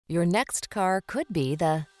Your next car could be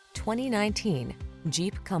the 2019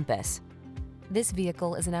 Jeep Compass. This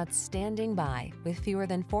vehicle is an outstanding buy with fewer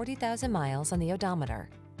than 40,000 miles on the odometer.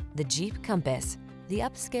 The Jeep Compass, the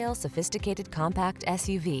upscale, sophisticated compact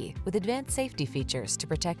SUV with advanced safety features to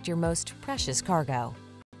protect your most precious cargo.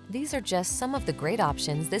 These are just some of the great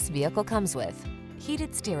options this vehicle comes with: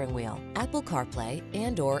 heated steering wheel, Apple CarPlay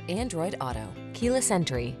and/or Android Auto, keyless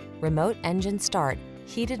entry, remote engine start,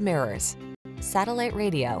 heated mirrors, satellite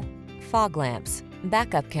radio, fog lamps,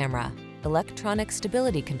 backup camera, electronic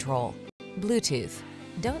stability control, Bluetooth.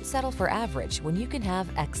 Don't settle for average when you can have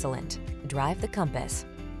excellent. Drive the Compass.